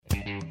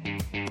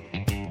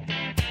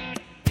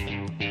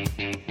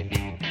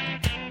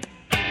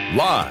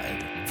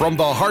Live from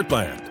the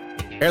heartland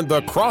and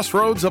the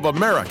crossroads of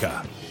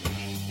America,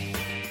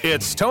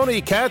 it's Tony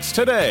Katz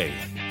Today.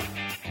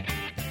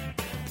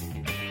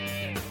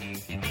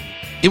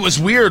 It was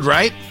weird,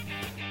 right?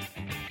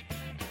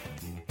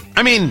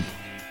 I mean,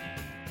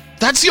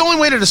 that's the only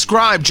way to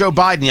describe Joe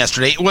Biden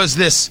yesterday. It was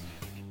this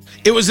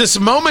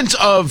moment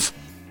of,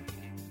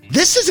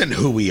 this isn't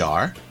who we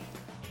are.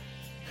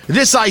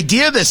 This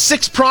idea, this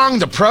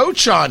six-pronged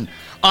approach on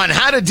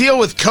how to deal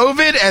with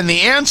COVID, and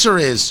the answer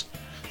is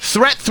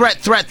threat, threat,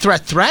 threat,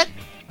 threat, threat.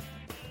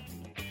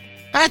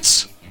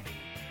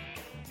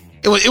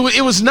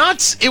 It was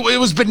nuts. It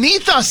was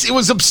beneath us. It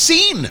was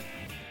obscene.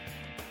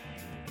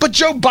 But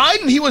Joe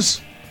Biden, he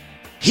was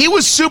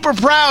super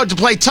proud to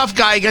play tough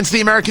guy against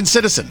the American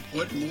citizen.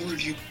 What more do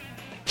you...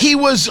 He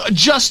was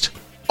just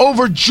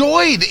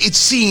overjoyed, it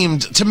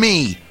seemed to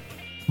me,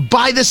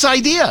 by this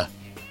idea.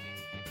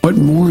 What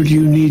more do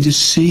you need to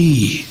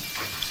see?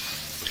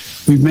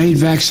 We've made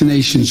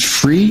vaccinations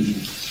free,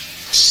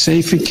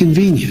 safe, and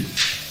convenient.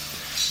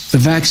 The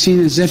vaccine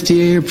is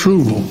FDA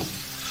approval.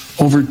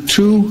 Over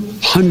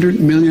 200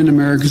 million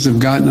Americans have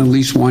gotten at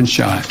least one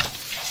shot.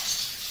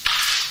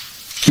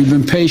 We've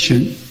been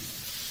patient,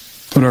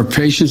 but our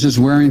patience is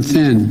wearing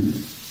thin,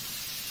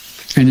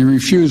 and your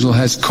refusal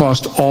has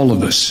cost all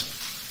of us.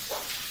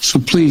 So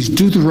please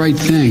do the right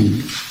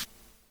thing.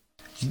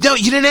 No,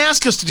 you didn't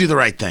ask us to do the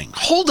right thing.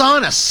 Hold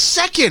on a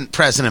second,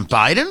 President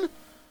Biden.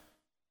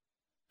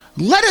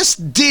 Let us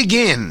dig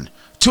in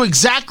to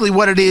exactly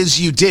what it is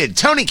you did.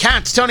 Tony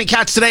Katz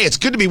Today. It's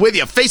good to be with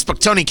you. Facebook,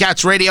 Tony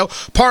Katz Radio,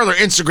 Parler,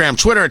 Instagram,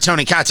 Twitter at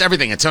Tony Katz,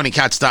 everything at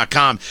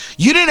TonyKatz.com.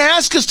 You didn't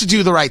ask us to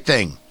do the right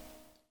thing.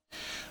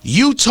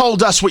 You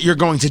told us what you're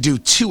going to do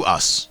to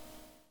us.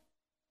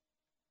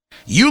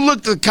 You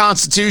looked at the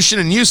Constitution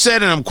and you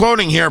said, and I'm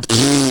quoting here,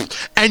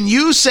 and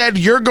you said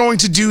you're going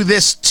to do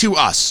this to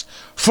us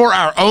for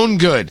our own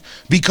good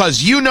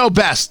because you know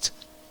best.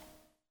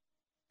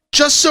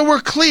 Just so we're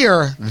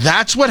clear,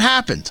 that's what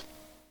happened.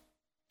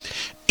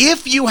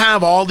 If you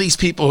have all these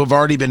people who've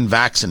already been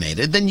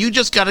vaccinated, then you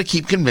just got to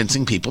keep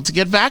convincing people to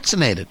get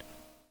vaccinated.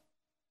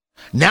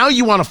 Now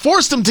you want to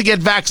force them to get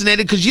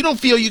vaccinated because you don't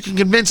feel you can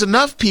convince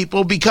enough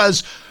people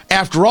because,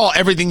 after all,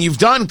 everything you've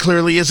done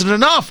clearly isn't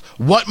enough.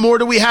 What more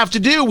do we have to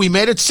do? We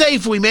made it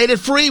safe. We made it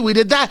free. We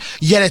did that.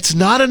 Yet it's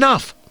not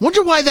enough.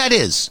 Wonder why that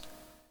is.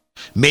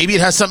 Maybe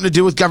it has something to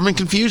do with government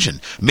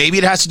confusion. Maybe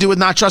it has to do with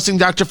not trusting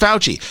Dr.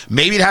 Fauci.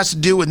 Maybe it has to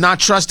do with not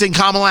trusting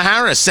Kamala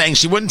Harris, saying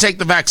she wouldn't take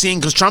the vaccine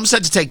because Trump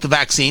said to take the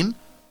vaccine.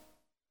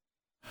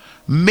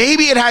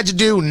 Maybe it had to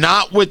do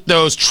not with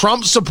those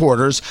Trump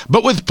supporters,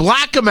 but with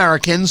black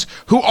Americans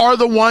who are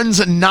the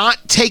ones not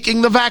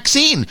taking the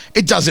vaccine.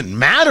 It doesn't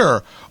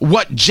matter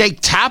what Jake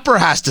Tapper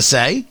has to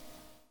say.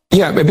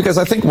 Yeah, because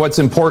I think what's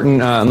important,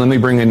 let me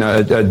bring in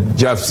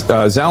Jeff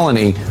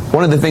Zeleny.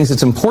 One of the things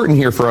that's important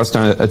here for us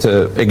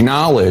to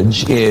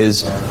acknowledge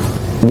is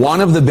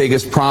one of the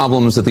biggest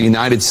problems that the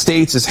United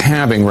States is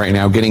having right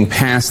now getting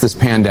past this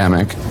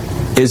pandemic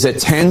is that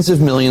tens of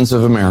millions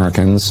of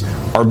Americans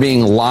are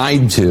being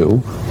lied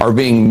to, are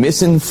being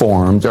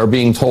misinformed, are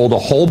being told a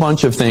whole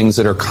bunch of things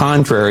that are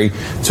contrary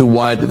to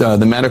what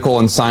the medical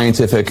and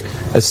scientific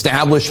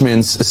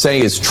establishments say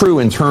is true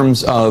in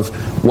terms of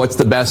what's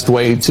the best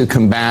way to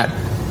combat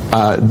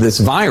this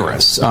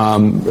virus.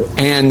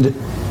 And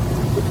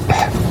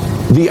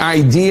the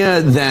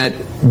idea that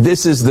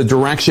this is the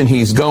direction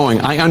he's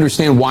going, I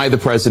understand why the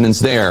president's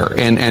there,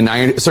 and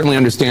I certainly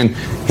understand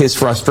his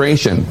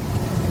frustration.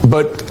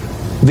 But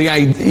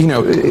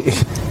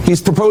he's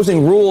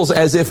proposing rules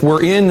as if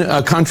we're in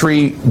a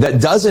country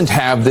that doesn't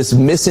have this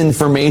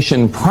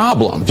misinformation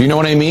problem. Do you know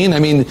what I mean? I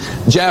mean,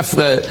 Jeff,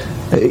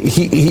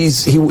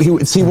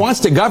 he wants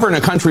to govern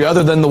a country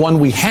other than the one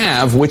we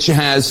have, which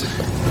has,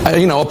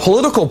 a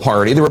political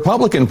party, the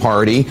Republican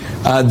Party,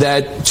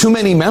 that too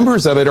many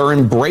members of it are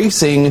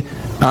embracing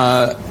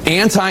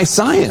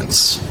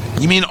anti-science.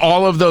 You mean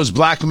all of those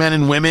black men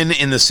and women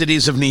in the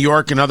cities of New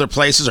York and other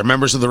places are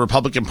members of the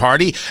Republican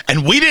Party,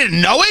 and we didn't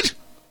know it?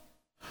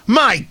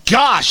 My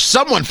gosh,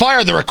 someone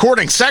fired the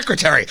recording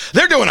secretary.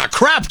 They're doing a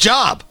crap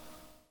job.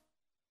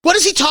 What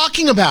is he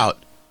talking about?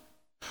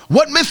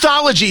 What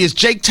mythology is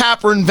Jake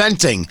Tapper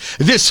inventing?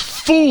 This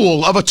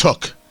fool of a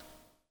took.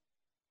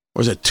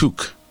 Or is it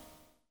took?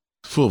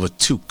 Fool of a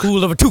took.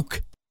 Fool of a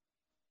took.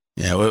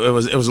 Yeah, it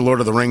was a Lord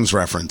of the Rings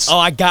reference. Oh,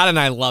 I got it and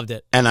I loved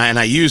it. And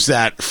I used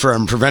that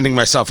from preventing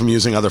myself from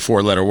using other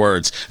four-letter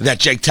words. That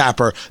Jake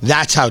Tapper,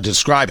 that's how to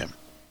describe him.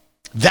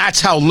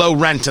 That's how low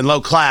rent and low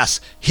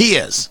class he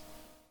is.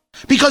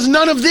 Because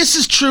none of this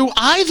is true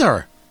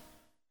either.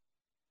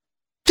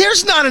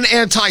 There's not an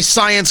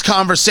anti-science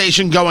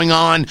conversation going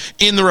on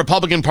in the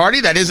Republican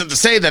Party. That isn't to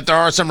say that there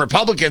are some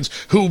Republicans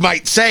who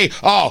might say,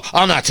 oh,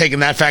 I'm not taking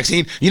that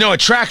vaccine. It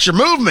tracks your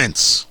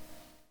movements.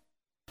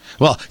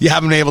 Well, you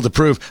haven't been able to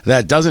prove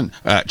that doesn't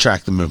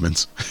track the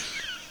movements.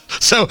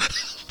 So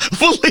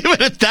we'll leave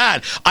it at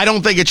that. I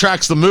don't think it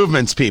tracks the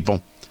movements,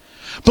 people.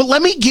 But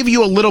let me give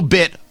you a little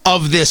bit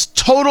of this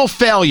total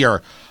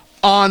failure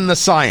on the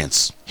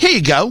science. Here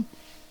you go.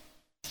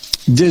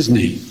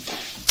 Disney,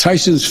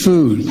 Tyson's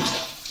Food,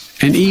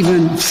 and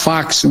even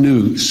Fox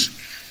News.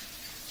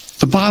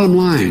 The bottom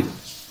line,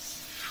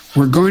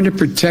 we're going to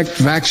protect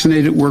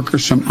vaccinated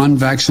workers from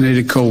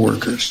unvaccinated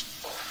coworkers.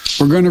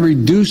 We're going to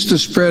reduce the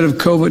spread of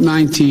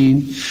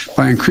COVID-19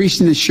 by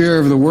increasing the share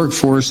of the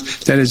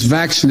workforce that is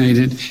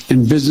vaccinated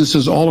in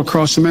businesses all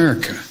across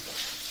America.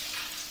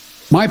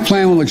 My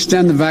plan will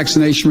extend the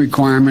vaccination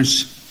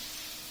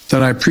requirements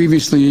that I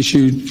previously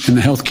issued in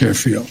the healthcare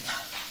field.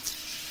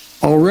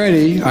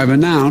 Already, I've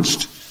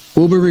announced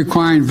we'll be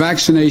requiring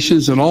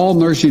vaccinations at all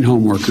nursing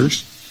home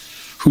workers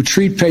who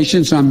treat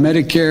patients on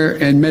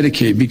Medicare and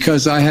Medicaid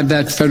because I have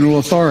that federal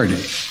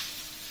authority.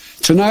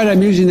 Tonight,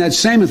 I'm using that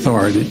same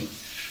authority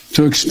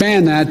to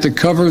expand that to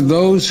cover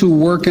those who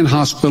work in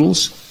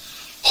hospitals,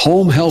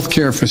 home health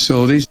care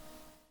facilities.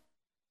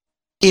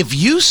 If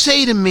you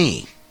say to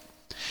me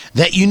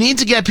that you need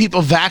to get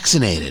people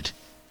vaccinated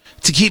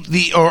to keep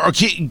you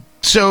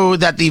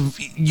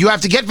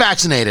have to get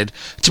vaccinated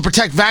to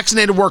protect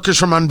vaccinated workers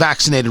from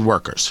unvaccinated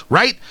workers,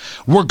 right?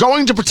 We're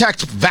going to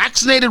protect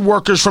vaccinated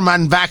workers from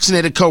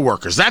unvaccinated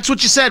coworkers. That's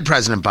what you said,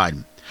 President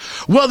Biden.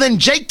 Well, then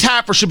Jake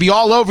Tapper should be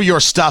all over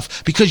your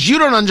stuff because you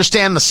don't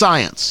understand the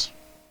science.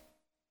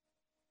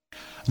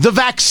 The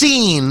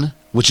vaccine,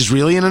 which is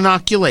really an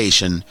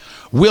inoculation,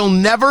 will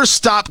never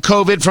stop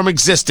COVID from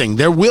existing.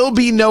 There will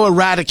be no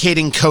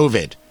eradicating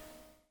COVID.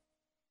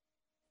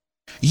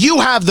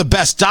 You have the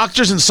best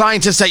doctors and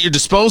scientists at your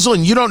disposal,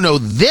 and you don't know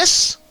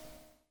this?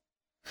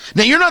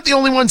 Now, you're not the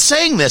only one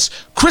saying this.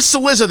 Chris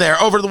Cillizza there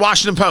over at the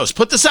Washington Post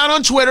put this out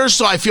on Twitter,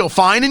 so I feel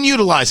fine in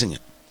utilizing it.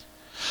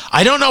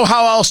 I don't know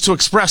how else to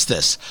express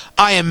this.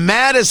 I am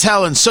mad as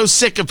hell and so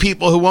sick of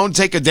people who won't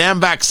take a damn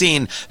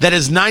vaccine that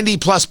is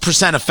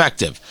 90+%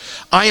 effective.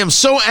 I am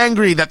so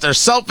angry that their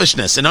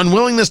selfishness and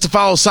unwillingness to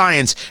follow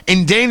science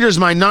endangers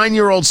my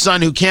 9-year-old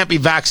son who can't be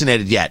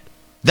vaccinated yet.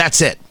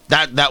 That's it.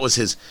 That was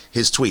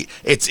his tweet.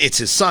 It's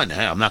his son.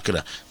 Hey, I'm not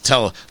going to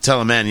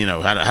tell a man,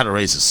 how to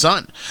raise his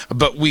son.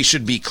 But we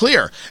should be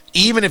clear.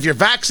 Even if you're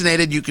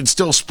vaccinated, you can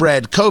still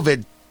spread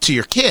COVID to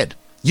your kid.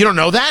 You don't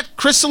know that,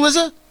 Chris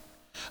Cillizza?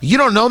 You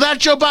don't know that,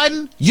 Joe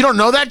Biden? You don't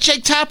know that,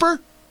 Jake Tapper?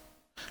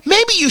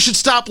 Maybe you should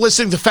stop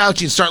listening to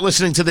Fauci and start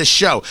listening to this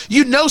show.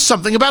 You know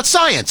something about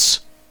science.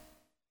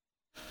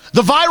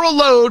 The viral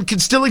load can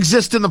still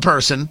exist in the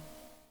person,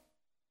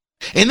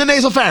 in the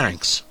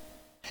nasopharynx,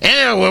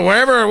 and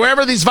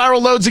wherever these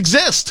viral loads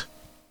exist.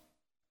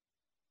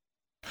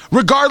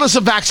 Regardless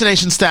of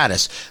vaccination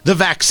status, the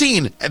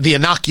vaccine, the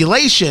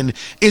inoculation,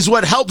 is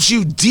what helps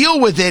you deal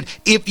with it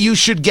if you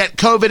should get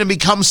COVID and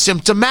become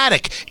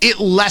symptomatic. It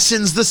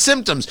lessens the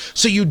symptoms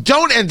so you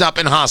don't end up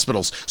in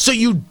hospitals, so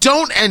you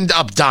don't end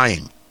up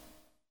dying.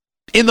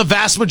 In the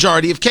vast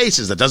majority of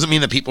cases, that doesn't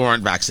mean that people who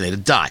aren't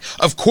vaccinated die.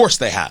 Of course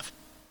they have.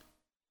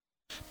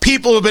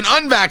 People who have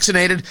been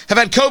unvaccinated have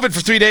had COVID for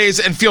 3 days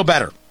and feel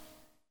better.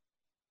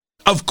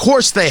 Of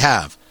course they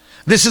have.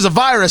 This is a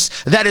virus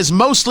that is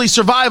mostly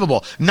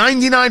survivable.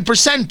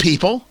 99%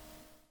 people.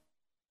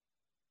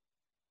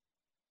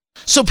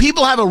 So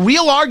people have a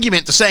real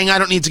argument to saying I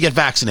don't need to get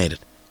vaccinated.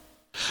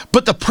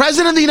 But the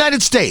President of the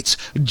United States,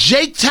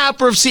 Jake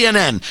Tapper of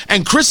CNN,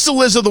 and Chris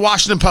Cillizza of the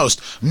Washington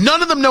Post,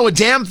 none of them know a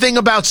damn thing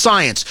about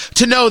science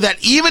to know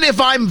that even if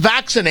I'm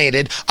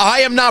vaccinated,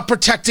 I am not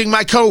protecting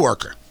my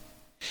coworker.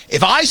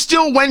 If I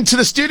still went to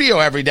the studio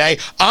every day,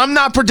 I'm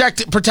not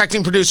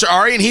protecting producer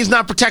Ari, and he's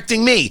not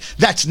protecting me.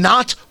 That's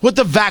not what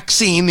the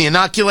vaccine, the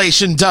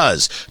inoculation,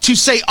 does. To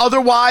say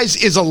otherwise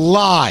is a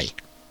lie.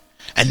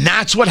 And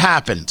that's what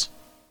happened.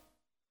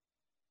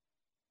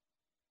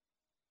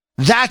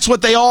 That's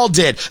what they all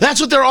did. That's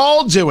what they're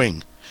all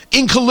doing.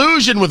 In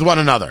collusion with one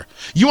another.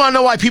 You want to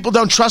know why people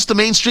don't trust the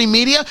mainstream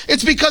media?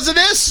 It's because of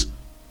this.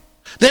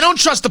 They don't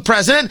trust the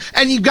president,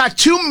 and you've got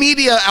 2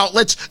 media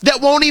outlets that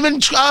won't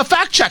even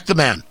fact check the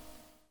man.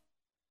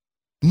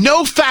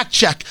 No fact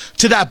check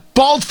to that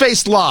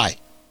bald-faced lie.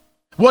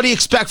 What do you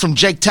expect from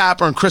Jake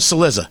Tapper and Chris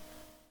Cillizza?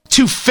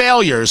 2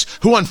 failures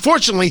who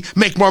unfortunately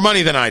make more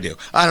money than I do.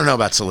 I don't know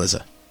about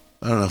Cillizza.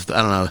 I don't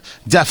know.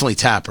 Definitely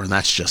Tapper, and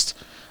that's just,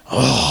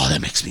 that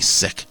makes me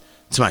sick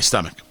to my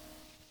stomach.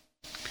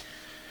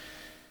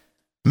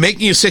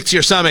 Making you sick to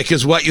your stomach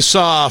is what you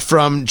saw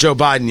from Joe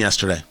Biden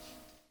yesterday.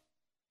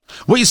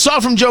 What you saw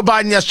from Joe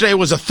Biden yesterday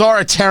was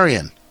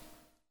authoritarian.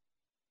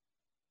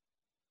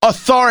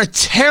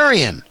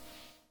 Authoritarian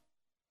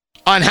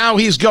on how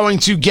he's going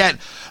to get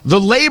the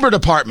Labor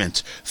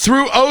Department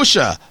through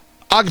OSHA,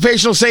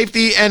 Occupational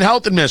Safety and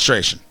Health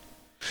Administration,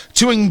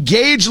 to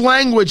engage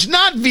language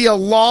not via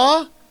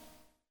law,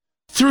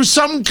 through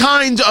some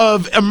kind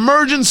of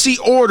emergency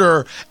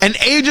order, an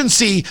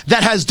agency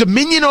that has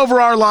dominion over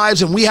our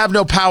lives and we have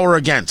no power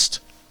against.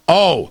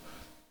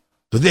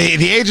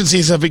 The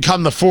agencies have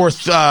become the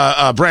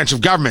 4th branch of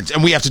government,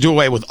 and we have to do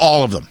away with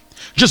all of them.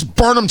 Just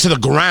burn them to the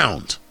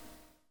ground.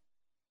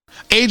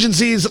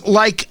 Agencies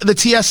like the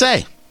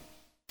TSA.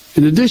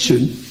 In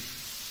addition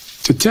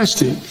to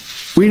testing,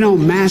 we know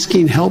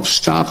masking helps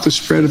stop the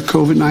spread of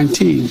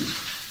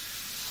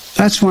COVID-19.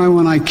 That's why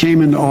when I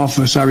came into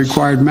office, I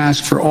required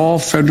masks for all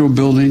federal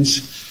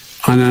buildings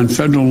on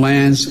federal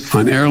lands,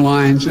 on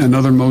airlines, and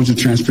other modes of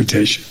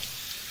transportation.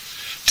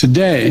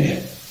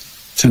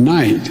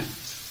 Tonight,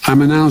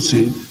 I'm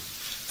announcing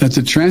that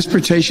the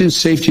Transportation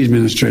Safety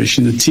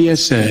Administration, the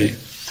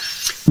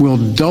TSA, will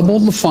double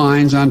the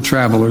fines on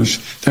travelers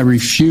that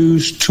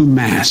refuse to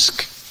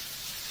mask.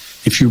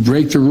 If you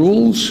break the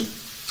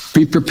rules,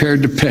 be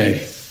prepared to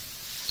pay.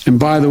 And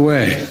by the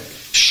way,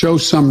 show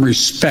some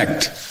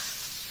respect.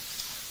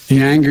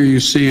 The anger you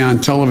see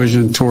on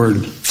television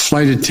toward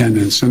flight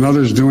attendants and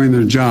others doing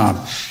their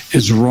job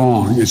is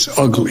wrong. It's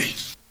ugly.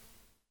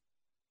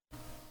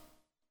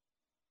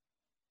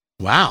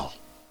 Wow.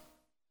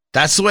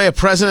 That's the way a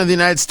president of the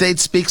United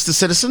States speaks to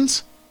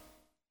citizens?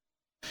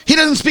 He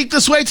doesn't speak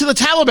this way to the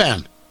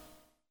Taliban.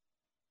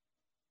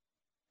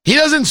 He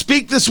doesn't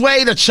speak this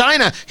way to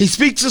China. He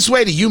speaks this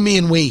way to you, me,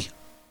 and we.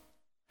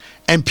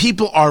 And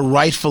people are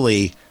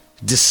rightfully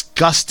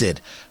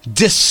disgusted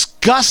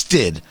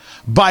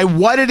by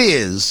what it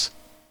is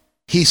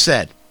he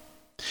said.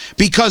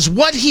 Because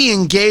what he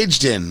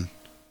engaged in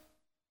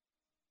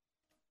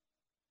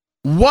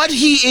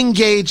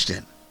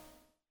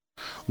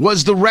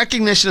was the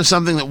recognition of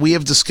something that we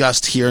have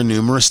discussed here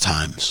numerous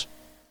times.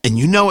 And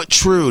you know it's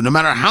true. No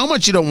matter how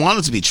much you don't want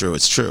it to be true,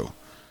 it's true.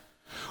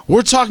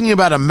 We're talking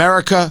about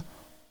America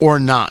or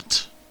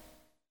not.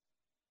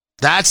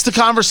 That's the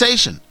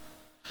conversation.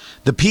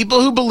 The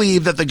people who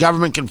believe that the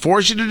government can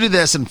force you to do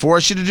this and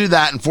force you to do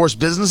that and force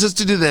businesses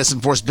to do this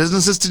and force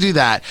businesses to do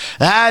that,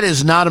 that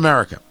is not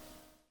America.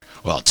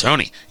 Well,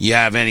 Tony, you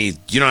don't have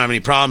any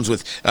problems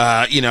with,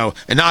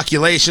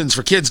 inoculations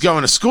for kids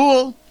going to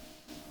school?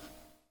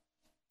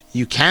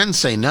 You can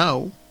say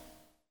no.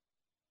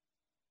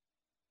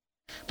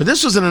 But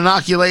this was an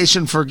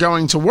inoculation for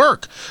going to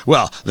work.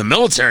 Well, the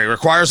military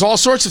requires all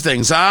sorts of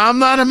things. I'm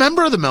not a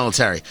member of the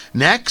military.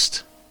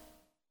 Next.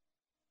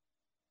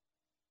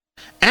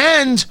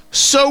 And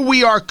so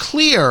we are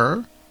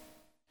clear,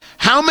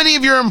 how many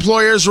of your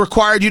employers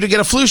required you to get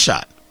a flu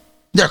shot?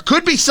 There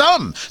could be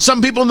some.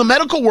 Some people in the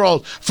medical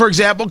world, for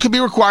example, could be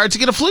required to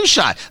get a flu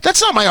shot.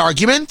 That's not my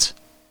argument.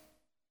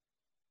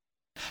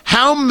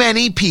 How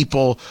many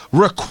people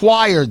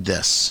required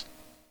this?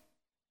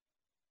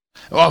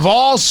 Of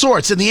all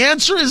sorts. And the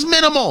answer is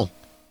minimal.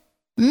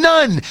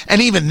 None.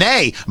 And even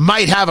they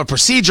might have a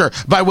procedure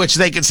by which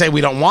they could say, we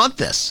don't want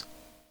this.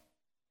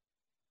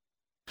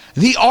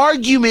 The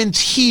argument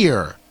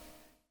here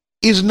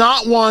is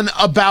not one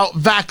about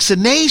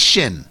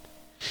vaccination.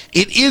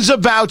 It is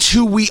about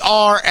who we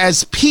are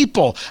as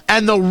people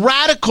and the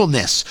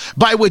radicalness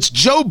by which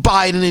Joe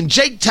Biden and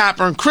Jake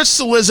Tapper and Chris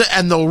Cillizza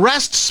and the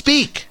rest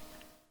speak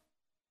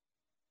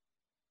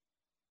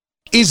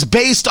is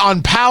based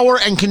on power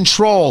and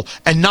control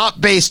and not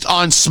based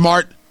on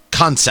smart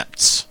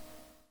concepts.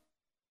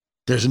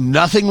 There's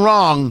nothing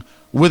wrong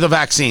with a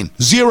vaccine.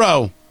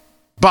 Zero,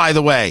 by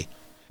the way.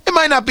 It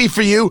might not be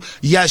for you.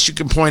 Yes, you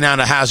can point out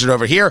a hazard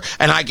over here,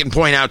 and I can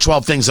point out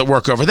 12 things that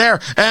work over there,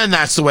 and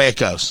that's the way it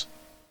goes.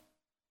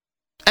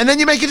 And then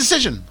you make a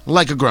decision,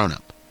 like a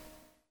grown-up.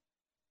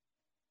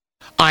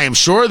 I am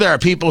sure there are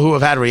people who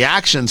have had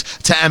reactions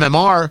to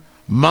MMR,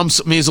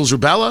 mumps, measles,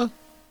 rubella.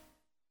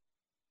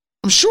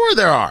 I'm sure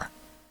there are.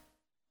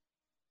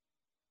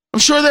 I'm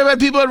sure there have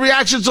been people who had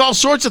reactions to all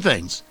sorts of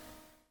things.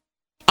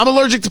 I'm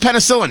allergic to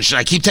penicillin. Should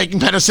I keep taking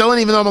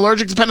penicillin even though I'm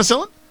allergic to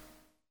penicillin?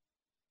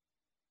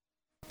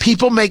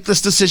 People make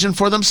this decision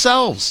for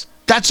themselves.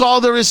 That's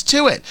all there is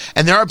to it.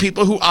 And there are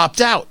people who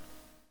opt out.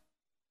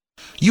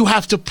 You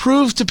have to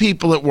prove to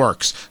people it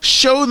works.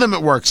 Show them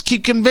it works.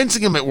 Keep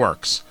convincing them it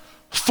works.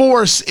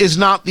 Force is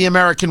not the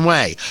American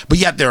way. But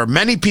yet there are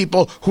many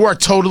people who are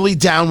totally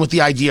down with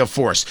the idea of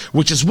force,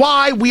 which is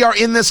why we are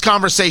in this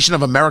conversation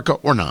of America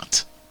or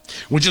not.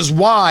 Which is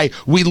why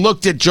we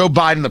looked at Joe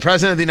Biden, the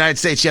president of the United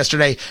States,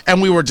 yesterday,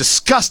 and we were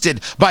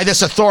disgusted by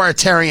this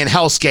authoritarian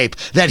hellscape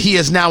that he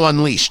has now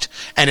unleashed.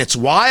 And it's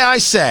why I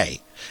say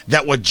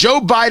that what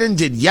Joe Biden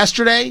did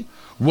yesterday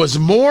was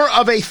more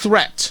of a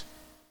threat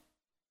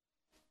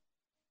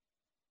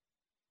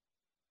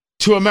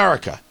to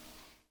America.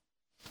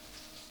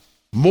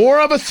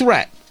 More of a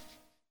threat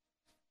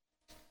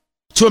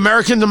to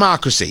American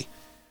democracy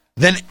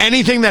than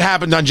anything that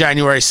happened on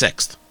January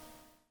 6th.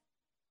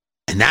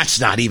 And that's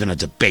not even a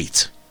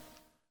debate.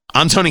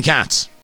 I'm Tony Katz.